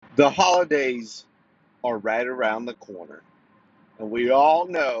The holidays are right around the corner, and we all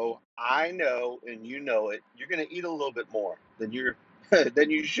know, I know, and you know it. You're going to eat a little bit more than you're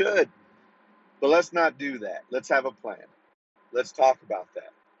than you should. But let's not do that. Let's have a plan. Let's talk about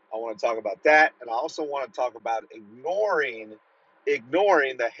that. I want to talk about that, and I also want to talk about ignoring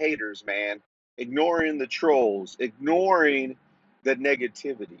the haters, man. Ignoring the trolls, ignoring the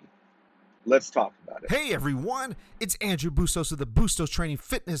negativity. Let's talk about it. Hey everyone, it's Andrew Bustos of the Bustos Training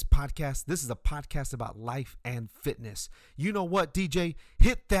Fitness Podcast. This is a podcast about life and fitness. You know what, DJ?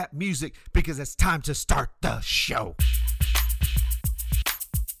 Hit that music because it's time to start the show.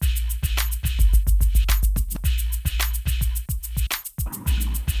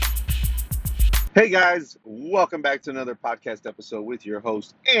 Hey guys, welcome back to another podcast episode with your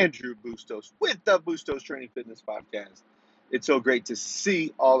host, Andrew Bustos, with the Bustos Training Fitness Podcast. It's so great to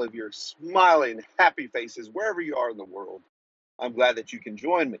see all of your smiling, happy faces wherever you are in the world. I'm glad that you can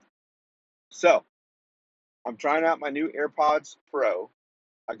join me. So, I'm trying out my new AirPods Pro.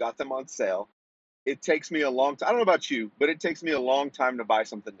 I got them on sale. It takes me a long time. I don't know about you, but it takes me a long time to buy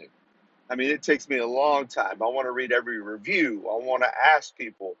something new. I mean, it takes me a long time. I want to read every review. I want to ask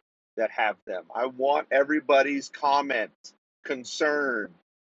people that have them. I want everybody's comment, concern.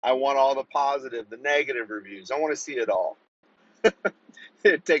 I want all the positive, the negative reviews. I want to see it all.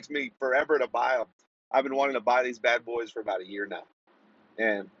 It takes me forever to buy them. I've been wanting to buy these bad boys for about a year now.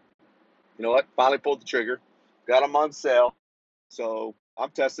 And you know what? Finally pulled the trigger. Got them on sale. So I'm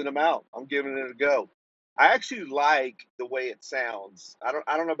testing them out. I'm giving it a go. I actually like the way it sounds. I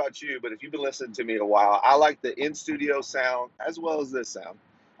don't know about you, but if you've been listening to me a while, I like the in-studio sound as well as this sound.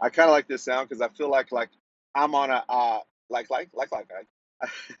 I kind of like this sound because I feel like I'm on a I,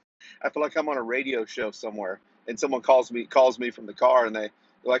 I feel like I'm on a radio show somewhere, and someone calls me from the car, and they're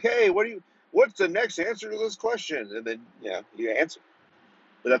like, "Hey, what's the next answer to this question?" And then you answer.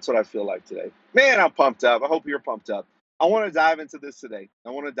 But that's what I feel like today. Man, I'm pumped up. I hope you're pumped up. I want to dive into this today. I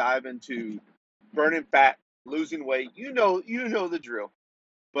want to dive into burning fat, losing weight. You know the drill.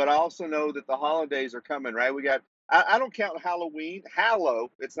 But I also know that the holidays are coming, right? I don't count Halloween.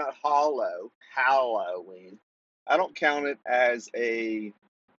 It's not hollow. Halloween. I don't count it as a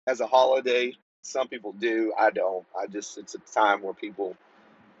holiday. Some people do. I don't. It's a time where people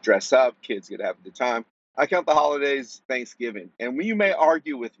dress up, kids get to have a good time. I count the holidays Thanksgiving. And you may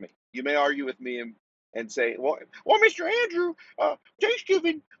argue with me. You may argue with me and say, well, Mr. Andrew,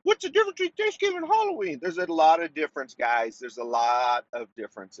 Thanksgiving, what's the difference between Thanksgiving and Halloween? There's a lot of difference, guys. There's a lot of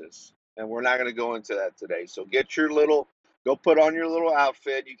differences. And we're not going to go into that today. So go put on your little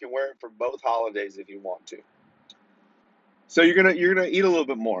outfit. You can wear it for both holidays if you want to. So you're gonna eat a little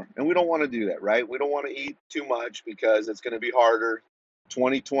bit more, and we don't want to do that, right? We don't want to eat too much because it's going to be harder.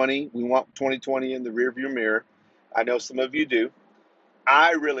 2020, we want 2020 in the rearview mirror. I know some of you do.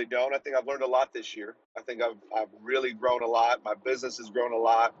 I really don't. I think I've learned a lot this year. I think I've really grown a lot. My business has grown a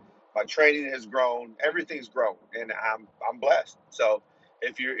lot. My training has grown. Everything's grown, and I'm blessed. So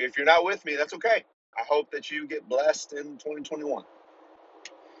if you're not with me, that's okay. I hope that you get blessed in 2021.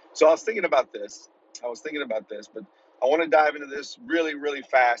 So I was thinking about this, but I want to dive into this really, really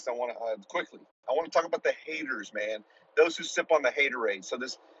fast. I want to quickly. I want to talk about the haters, man. Those who sip on the haterade. So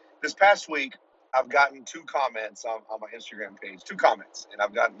this past week, I've gotten two comments on my Instagram page, two comments, and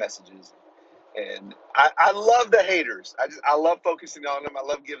I've gotten messages. And I love the haters. I love focusing on them. I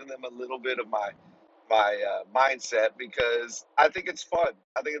love giving them a little bit of my mindset because I think it's fun.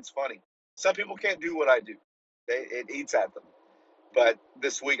 I think it's funny. Some people can't do what I do. It eats at them. But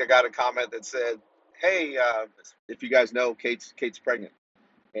this week I got a comment that said, "Hey, if you guys know, Kate's pregnant,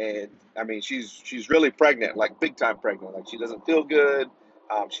 and I mean she's really pregnant, like big time pregnant. Like she doesn't feel good.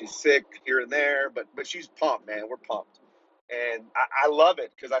 She's sick here and there, but she's pumped, man. We're pumped, and I love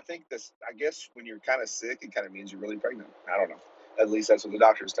it because I think this. I guess when you're kind of sick, it kind of means you're really pregnant. I don't know. At least that's what the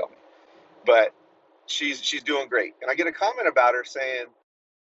doctors tell me. But she's doing great, and I get a comment about her saying,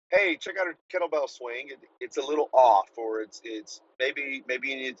 "Hey, check out her kettlebell swing. It's a little off, or it's maybe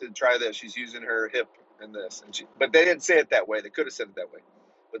you need to try this. She's using her hip in this." But they didn't say it that way. They could have said it that way,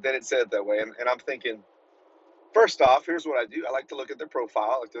 but they didn't say it that way. And I'm thinking, first off, here's what I do. I like to look at their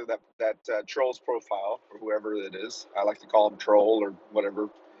profile, I like to look at that troll's profile or whoever it is. I like to call them troll or whatever.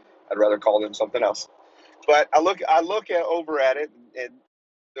 I'd rather call them something else. But I look over at it, and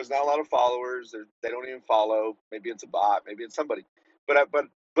there's not a lot of followers. They don't even follow. Maybe it's a bot. Maybe it's somebody.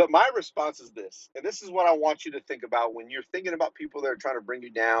 But my response is this, and this is what I want you to think about when you're thinking about people that are trying to bring you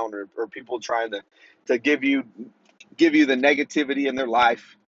down, or people trying to give you the negativity in their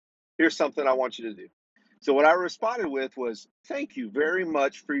life. Here's something I want you to do. So what I responded with was, "Thank you very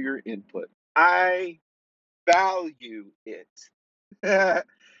much for your input. I value it."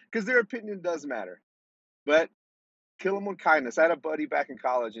 because their opinion does matter. But kill them with kindness. I had a buddy back in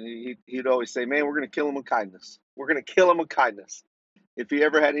college, and he'd always say, "Man, we're going to kill them with kindness. We're going to kill them with kindness." If he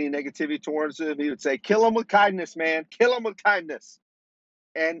ever had any negativity towards him, he would say, "Kill them with kindness, man. Kill them with kindness."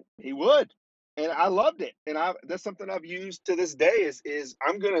 And he would, and I loved it. And that's something I've used to this day. Is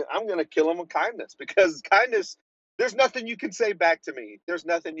I'm gonna kill them with kindness, because kindness. There's nothing you can say back to me. There's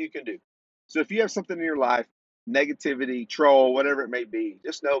nothing you can do. So if you have something in your life, negativity, troll, whatever it may be,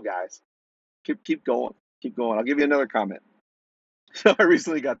 just know, guys, keep going, keep going. I'll give you another comment. So I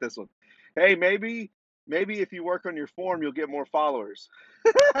recently got this one. Hey, maybe if you work on your form, you'll get more followers.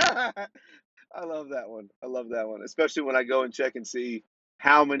 I love that one. I love that one, especially when I go and check and see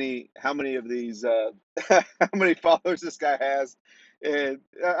how many of these how many followers this guy has. And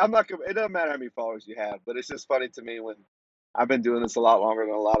I'm not gonna. It doesn't matter how many followers you have, but it's just funny to me when I've been doing this a lot longer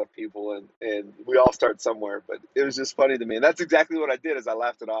than a lot of people, and we all start somewhere. But it was just funny to me, and that's exactly what I did. Is I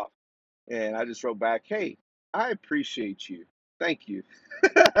laughed it off, and I just wrote back, "Hey, I appreciate you. Thank you."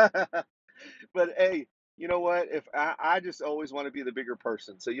 But hey, you know what? If I just always want to be the bigger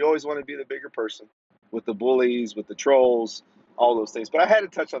person. So you always want to be the bigger person with the bullies, with the trolls, all those things. But I had to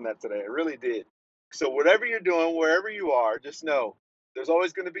touch on that today. I really did. So whatever you're doing, wherever you are, just know there's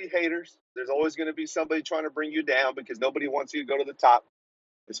always going to be haters. There's always going to be somebody trying to bring you down, because nobody wants you to go to the top,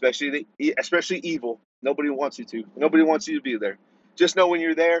 especially evil. Nobody wants you to. Nobody wants you to be there. Just know when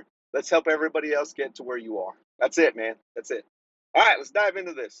you're there, let's help everybody else get to where you are. That's it, man. That's it. All right, let's dive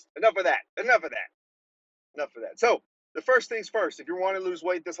into this. Enough of that. Enough of that. Enough of that. So, the first things first, if you want to lose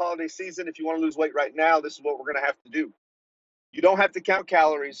weight this holiday season, if you want to lose weight right now, this is what we're going to have to do. You don't have to count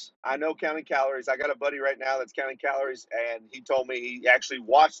calories. I know counting calories. I got a buddy right now that's counting calories, and he told me he actually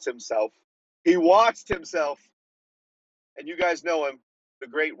watched himself. He watched himself, and you guys know him, the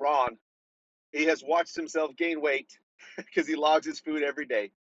great Ron. He has watched himself gain weight because he logs his food every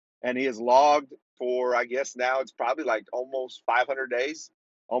day. And he has logged for, I guess now it's probably like almost 500 days,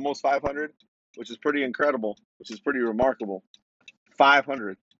 almost 500, which is pretty incredible, which is pretty remarkable.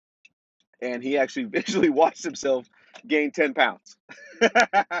 500. And he actually visually watched himself gain 10 pounds.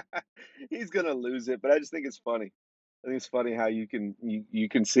 He's going to lose it, but I just think it's funny. I think it's funny how you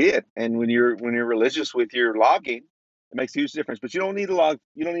can see it. And when you're religious with your logging, it makes a huge difference. But you don't need to log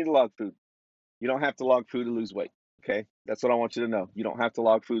food. You don't have to log food to lose weight. Okay, that's what I want you to know. You don't have to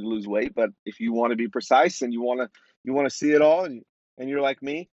log food to lose weight, but if you want to be precise and you want to see it all, and you're like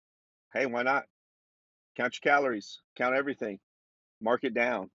me, hey, why not? Count your calories, count everything, mark it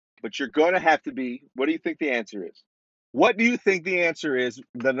down. But you're going to have to be. What do you think the answer is? What do you think the answer is?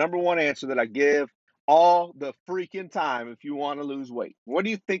 The number one answer that I give all the freaking time if you want to lose weight. What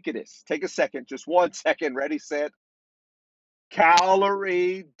do you think it is? Take a second, just 1 second. Ready, set.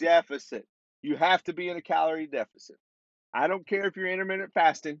 Calorie deficit. You have to be in a calorie deficit. I don't care if you're intermittent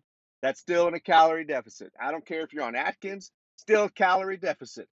fasting, that's still in a calorie deficit. I don't care if you're on Atkins, still a calorie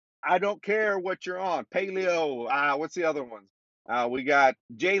deficit. I don't care what you're on. Paleo, what's the other one? We got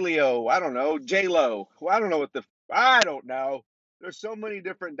Jaleo, I don't know, J-Lo. Well, I don't know. There's so many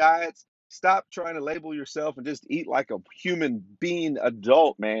different diets. Stop trying to label yourself and just eat like a human being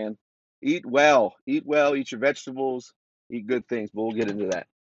adult, man. Eat well, eat your vegetables, eat good things, but we'll get into that.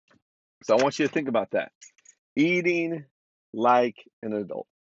 So I want you to think about that. Eating like an adult,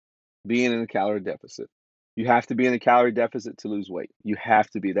 being in a calorie deficit. You have to be in a calorie deficit to lose weight. You have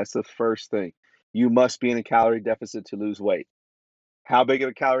to be. That's the first thing. You must be in a calorie deficit to lose weight. How big of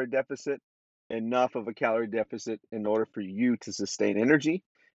a calorie deficit? Enough of a calorie deficit in order for you to sustain energy,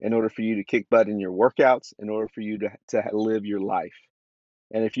 in order for you to kick butt in your workouts, in order for you to live your life.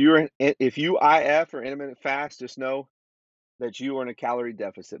 And if you IF or intermittent fast, just know that you are in a calorie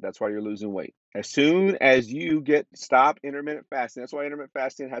deficit. That's why you're losing weight. As soon as you stop intermittent fasting, that's why intermittent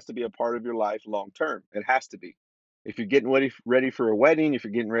fasting has to be a part of your life long term. It has to be. If you're getting ready for a wedding, if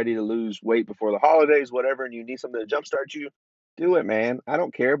you're getting ready to lose weight before the holidays, whatever, and you need something to jumpstart you, do it, man. I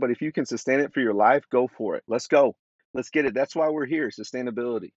don't care. But if you can sustain it for your life, go for it. Let's go. Let's get it. That's why we're here.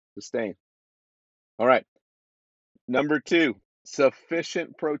 Sustainability. Sustain. All right. Number 2,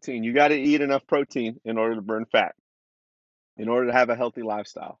 sufficient protein. You got to eat enough protein in order to burn fat, in order to have a healthy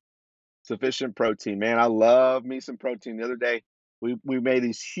lifestyle. Sufficient protein. Man, I love me some protein. The other day, we made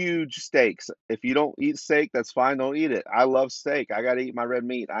these huge steaks. If you don't eat steak, that's fine. Don't eat it. I love steak. I got to eat my red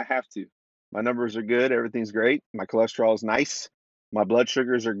meat. I have to. My numbers are good. Everything's great. My cholesterol is nice. My blood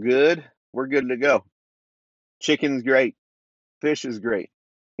sugars are good. We're good to go. Chicken's great. Fish is great.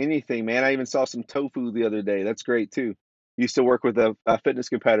 Anything, man. I even saw some tofu the other day. That's great too. Used to work with a fitness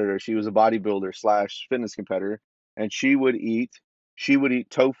competitor. She was a bodybuilder slash fitness competitor, and she would eat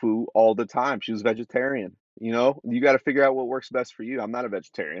tofu all the time. She was vegetarian. You got to figure out what works best for you. I'm not a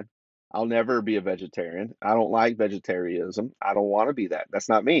vegetarian. I'll never be a vegetarian. I don't like vegetarianism. I don't want to be that. That's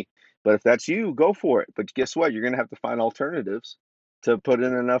not me. But if that's you, go for it. But guess what? You're going to have to find alternatives to put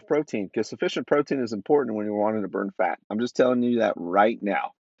in enough protein because sufficient protein is important when you're wanting to burn fat. I'm just telling you that right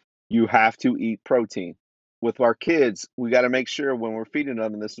now. You have to eat protein. With our kids, we got to make sure when we're feeding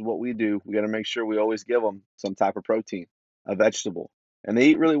them, and this is what we do, we got to make sure we always give them some type of protein, a vegetable. And they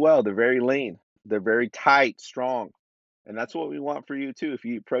eat really well. They're very lean, they're very tight, strong. And that's what we want for you too. If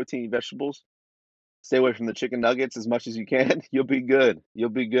you eat protein vegetables, stay away from the chicken nuggets as much as you can. You'll be good. You'll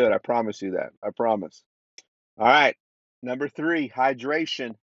be good. I promise you that. I promise. All right. Number three,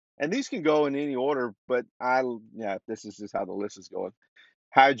 hydration. And these can go in any order, but yeah, this is just how the list is going.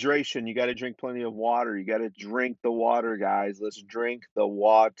 Hydration, you got to drink plenty of water. You got to drink the water, guys. Let's drink the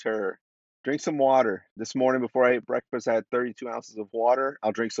water. Drink some water. This morning before I ate breakfast, I had 32 ounces of water.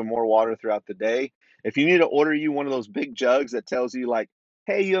 I'll drink some more water throughout the day. If you need to order you one of those big jugs that tells you, like,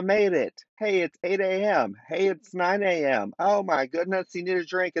 hey, you made it. Hey, it's 8 a.m. Hey, it's 9 a.m. Oh my goodness, you need a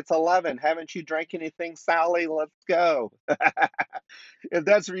drink. It's 11. Haven't you drank anything, Sally? Let's go. If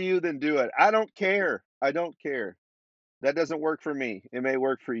that's for you, then do it. I don't care. I don't care. That doesn't work for me. It may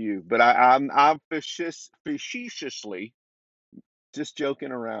work for you, but I'm facetiously just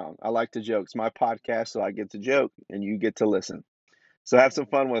joking around. I like to joke. It's my podcast, so I get to joke and you get to listen. So have some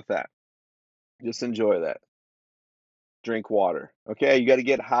fun with that. Just enjoy that. Drink water. Okay, you got to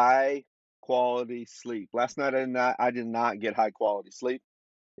get high quality sleep. Last night I did not get high quality sleep.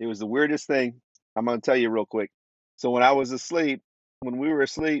 It was the weirdest thing. I'm gonna tell you real quick. So when I was asleep, when we were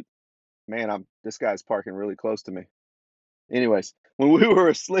asleep, man, this guy's parking really close to me. Anyways, when we were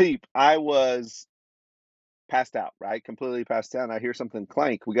asleep, I was passed out, right? Completely passed out. And I hear something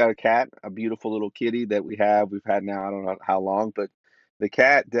clank. We got a cat, a beautiful little kitty that we have. We've had now, I don't know how long, but the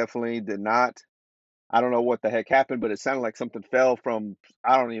cat definitely did not. I don't know what the heck happened, but it sounded like something fell from,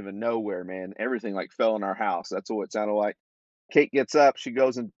 I don't even know where, man. Everything like fell in our house. That's what it sounded like. Kate gets up, she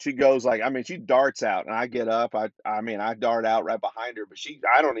goes like, I mean, she darts out, and I get up. I mean, I dart out right behind her, but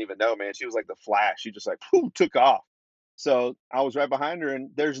I don't even know, man. She was like the Flash. She just like, whoo, took off. So I was right behind her,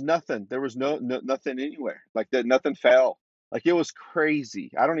 and there's nothing. There was nothing anywhere. Like that, nothing fell. Like it was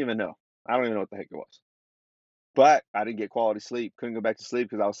crazy. I don't even know. I don't even know what the heck it was. But I didn't get quality sleep. Couldn't go back to sleep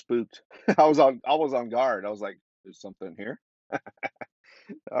because I was spooked. I was on guard. I was like, there's something here.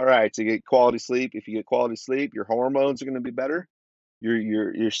 All right, so you get quality sleep. If you get quality sleep, your hormones are going to be better.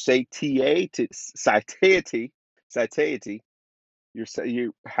 Your satiety,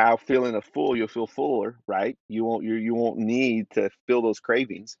 you how feeling a full, you'll feel fuller, right? You won't need to feel those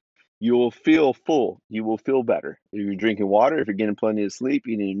cravings. You will feel full. You will feel better. If you're drinking water, if you're getting plenty of sleep,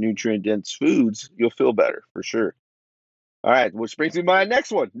 eating nutrient dense foods, you'll feel better for sure. All right, which brings me to my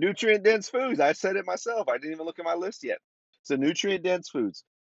next one, nutrient dense foods. I said it myself. I didn't even look at my list yet. So nutrient dense foods.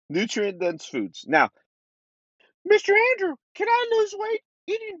 Nutrient dense foods. Now, Mr. Andrew, can I lose weight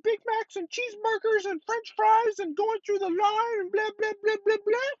eating Big Macs and cheeseburgers and French fries and going through the line and blah, blah, blah, blah,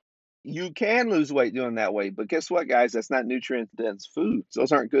 blah? You can lose weight doing that way, but guess what, guys? That's not nutrient dense foods.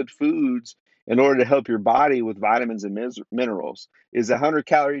 Those aren't good foods in order to help your body with vitamins and minerals. Is a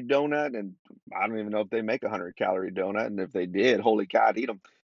 100-calorie donut, and I don't even know if they make a 100-calorie donut, and if they did, holy cow, I'd eat them.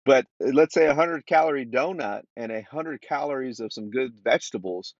 But let's say a 100-calorie donut and 100 calories of some good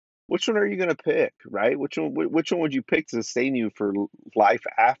vegetables. Which one are you going to pick, right? Which one would you pick to sustain you for life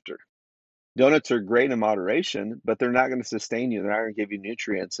after? Donuts are great in moderation, but they're not going to sustain you. They're not going to give you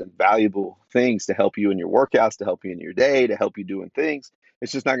nutrients and valuable things to help you in your workouts, to help you in your day, to help you doing things.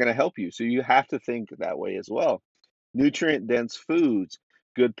 It's just not going to help you. So you have to think that way as well. Nutrient dense foods,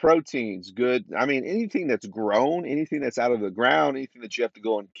 good proteins, I mean, anything that's grown, anything that's out of the ground, anything that you have to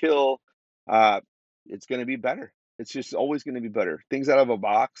go and kill, uh, it's going to be better. It's just always going to be better. Things out of a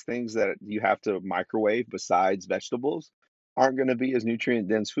box, things that you have to microwave besides vegetables aren't going to be as nutrient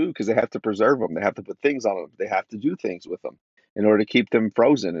dense food because they have to preserve them. They have to put things on them. They have to do things with them in order to keep them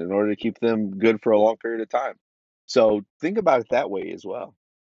frozen, in order to keep them good for a long period of time. So think about it that way as well.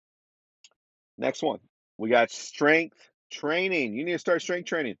 Next one, we got strength training. You need to start strength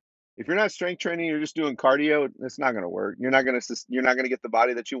training. If you're not strength training, you're just doing cardio, it's not going to work. You're not going to get the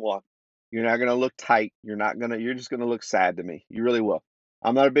body that you want. You're not going to look tight. You're just going to look sad to me. You really will.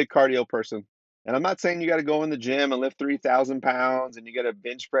 I'm not a big cardio person. And I'm not saying you got to go in the gym and lift 3,000 pounds and you got to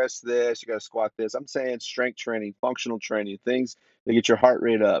bench press this, you got to squat this. I'm saying strength training, functional training, things that get your heart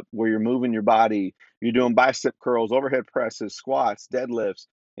rate up, where you're moving your body. You're doing bicep curls, overhead presses, squats, deadlifts,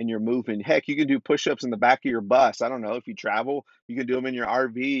 and you're moving. Heck, you can do push-ups in the back of your bus. I don't know if you travel, you can do them in your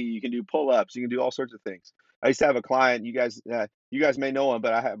RV. You can do pull-ups. You can do all sorts of things. I used to have a client. You guys may know him,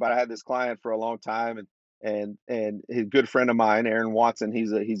 but I had this client for a long time, and and his good friend of mine, Aaron Watson,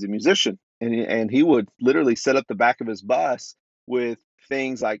 he's a musician, and he would literally set up the back of his bus with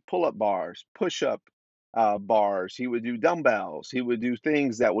things like pull-up bars, push-up bars. He would do dumbbells. He would do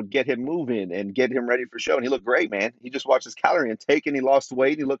things that would get him moving and get him ready for show. And he looked great, man. He just watched his calorie intake and he lost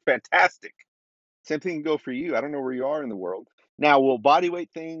weight. And he looked fantastic. Same thing can go for you. I don't know where you are in the world. Now, will body weight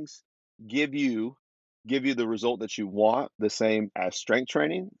things give you the result that you want, the same as strength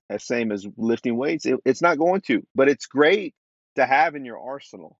training, as same as lifting weights? It's not going to, but it's great to have in your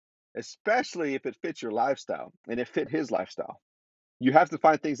arsenal, especially if it fits your lifestyle, and it fit his lifestyle. You have to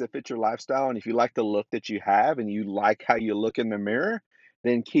find things that fit your lifestyle, and if you like the look that you have and you like how you look in the mirror,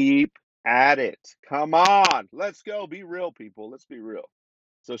 then keep at it. Come on, let's go. Be real, people. Let's be real.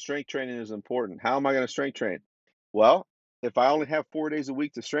 So strength training is important. How am I going to strength train? Well, if I only have 4 days a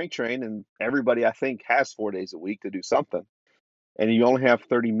week to strength train, and everybody I think has 4 days a week to do something, and you only have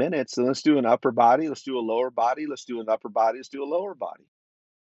 30 minutes, so let's do an upper body, let's do a lower body, let's do an upper body, let's do a lower body.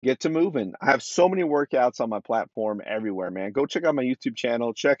 Get to moving. I have so many workouts on my platform everywhere, man. Go check out my YouTube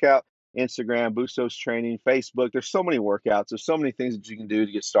channel. Check out Instagram, Bustos Training, Facebook. There's so many workouts. There's so many things that you can do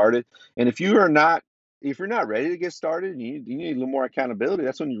to get started. And if you're not ready to get started and you need a little more accountability,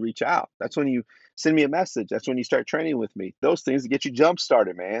 that's when you reach out. That's when you send me a message. That's when you start training with me. Those things to get you jump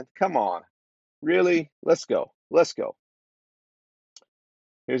started, man. Come on. Really? Let's go. Let's go.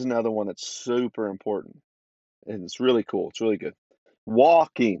 Here's another one that's super important. And it's really cool. It's really good.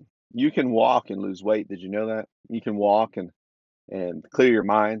 Walking. You can walk and lose weight. Did you know that? You can walk and clear your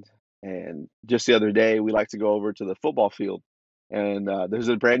mind. And just the other day, we like to go over to the football field, and there's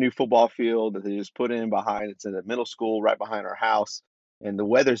a brand new football field that they just put in behind. It's in a middle school right behind our house, and the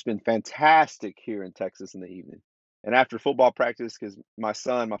weather's been fantastic here in Texas in the evening. And after football practice, because my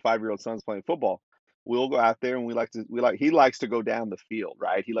son, my 5-year-old son's playing football, we'll go out there and he likes to go down the field,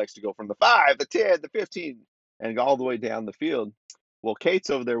 right? He likes to go from the 5, the 10, the 15, and go all the way down the field. Well, Kate's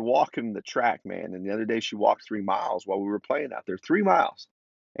over there walking the track, man. And the other day she walked 3 miles while we were playing out there, 3 miles.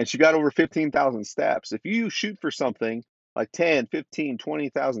 And she got over 15,000 steps. If you shoot for something like 10, 15,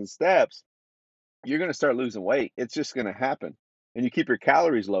 20,000 steps, you're going to start losing weight. It's just going to happen. And you keep your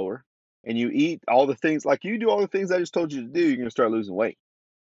calories lower and you eat all the things, like you do all the things I just told you to do, you're going to start losing weight.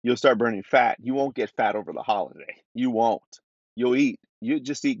 You'll start burning fat. You won't get fat over the holiday. You won't. You'll eat. You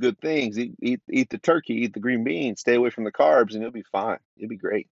just eat good things. Eat the turkey, eat the green beans, stay away from the carbs, and you'll be fine. You'll be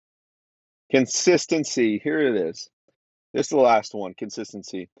great. Consistency. Here it is. This is the last one.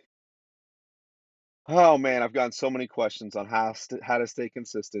 Consistency. Oh man, I've gotten so many questions on how to stay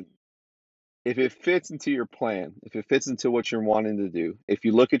consistent. If it fits into your plan, if it fits into what you're wanting to do, if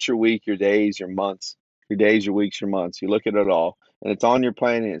you look at your week, your days, your months, your days, your weeks, your months, you look at it all, and it's on your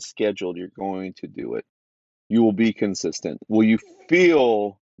plan and it's scheduled, you're going to do it. You will be consistent. Will you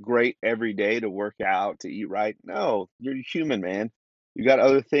feel great every day to work out, to eat right? No, you're human, man. You got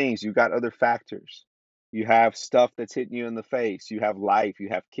other things, you got other factors. You have stuff that's hitting you in the face. You have life, you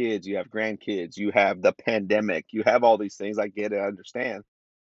have kids, you have grandkids, you have the pandemic, you have all these things. I get it, I understand.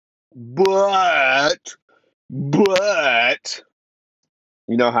 But, but,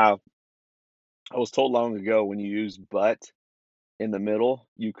 you know how I was told long ago, when you use but in the middle,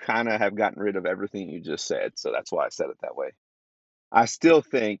 you kind of have gotten rid of everything you just said. So that's why I said it that way. I still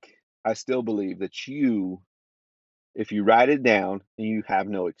think, I still believe that if you write it down, and you have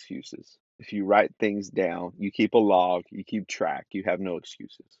no excuses. If you write things down, you keep a log, you keep track, you have no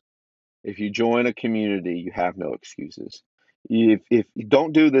excuses. If you join a community, you have no excuses. If you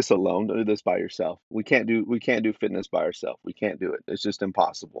don't do this alone, don't do this by yourself. We can't do fitness by ourselves. We can't do it. It's just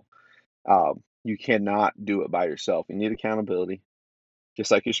impossible. You cannot do it by yourself. You need accountability, just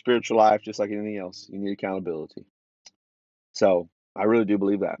like your spiritual life, just like anything else. You need accountability. So I really do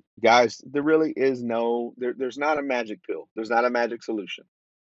believe that. Guys, there really is there's not a magic pill. There's not a magic solution.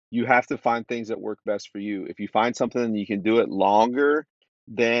 You have to find things that work best for you. If you find something and you can do it longer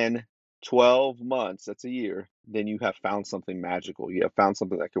than 12 months, that's a year, then you have found something magical. You have found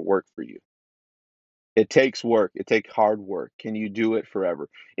something that could work for you. It takes work. It takes hard work. Can you do it forever?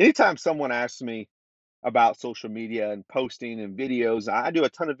 Anytime someone asks me about social media and posting and videos, I do a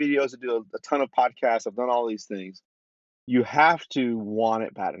ton of videos, I do a ton of podcasts, I've done all these things. You have to want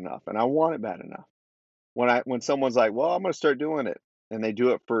it bad enough, and I want it bad enough. When someone's like, "Well, I'm gonna start doing it," and they do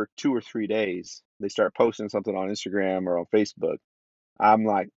it for 2 or 3 days, they start posting something on Instagram or on Facebook, I'm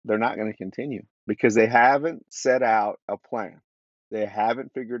like, they're not gonna continue because they haven't set out a plan. They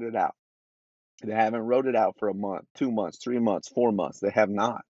haven't figured it out. They haven't wrote it out for a month, 2 months, 3 months, 4 months. They have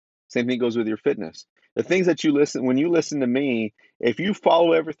not. Same thing goes with your fitness. The things that when you listen to me, if you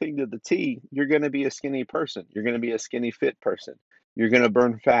follow everything to the T, you're going to be a skinny person. You're going to be a skinny fit person. You're going to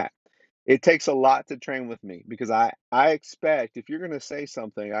burn fat. It takes a lot to train with me because I expect if you're going to say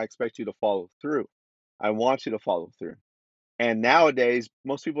something, I expect you to follow through. I want you to follow through. And nowadays,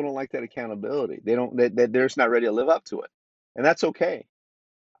 most people don't like that accountability. They don't. They're just not ready to live up to it, and that's okay.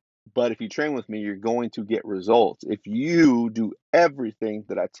 But if you train with me, you're going to get results if you do everything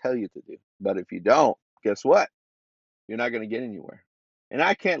that I tell you to do. But if you don't, guess what? You're not going to get anywhere. And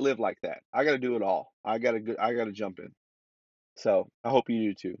I can't live like that. I got to do it all. I got to jump in. So I hope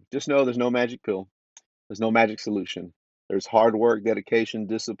you do too. Just know there's no magic pill. There's no magic solution. There's hard work, dedication,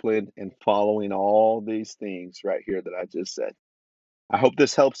 discipline, and following all these things right here that I just said. I hope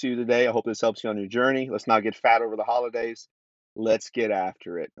this helps you today. I hope this helps you on your journey. Let's not get fat over the holidays. Let's get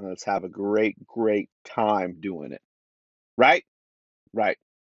after it and let's have a great, great time doing it. Right? Right.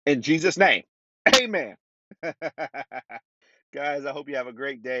 In Jesus' name. Amen. Guys, I hope you have a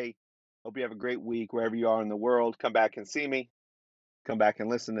great day. Hope you have a great week wherever you are in the world. Come back and see me. Come back and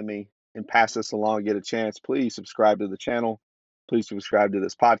listen to me and pass this along. Get a chance. Please subscribe to the channel. Please subscribe to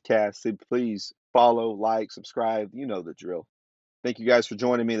this podcast. Please follow, like, subscribe. You know the drill. Thank you guys for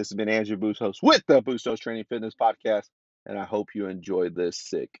joining me. This has been Andrew Bustos with the Bustos Training Fitness Podcast, and I hope you enjoyed this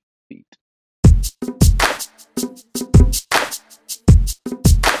sick beat.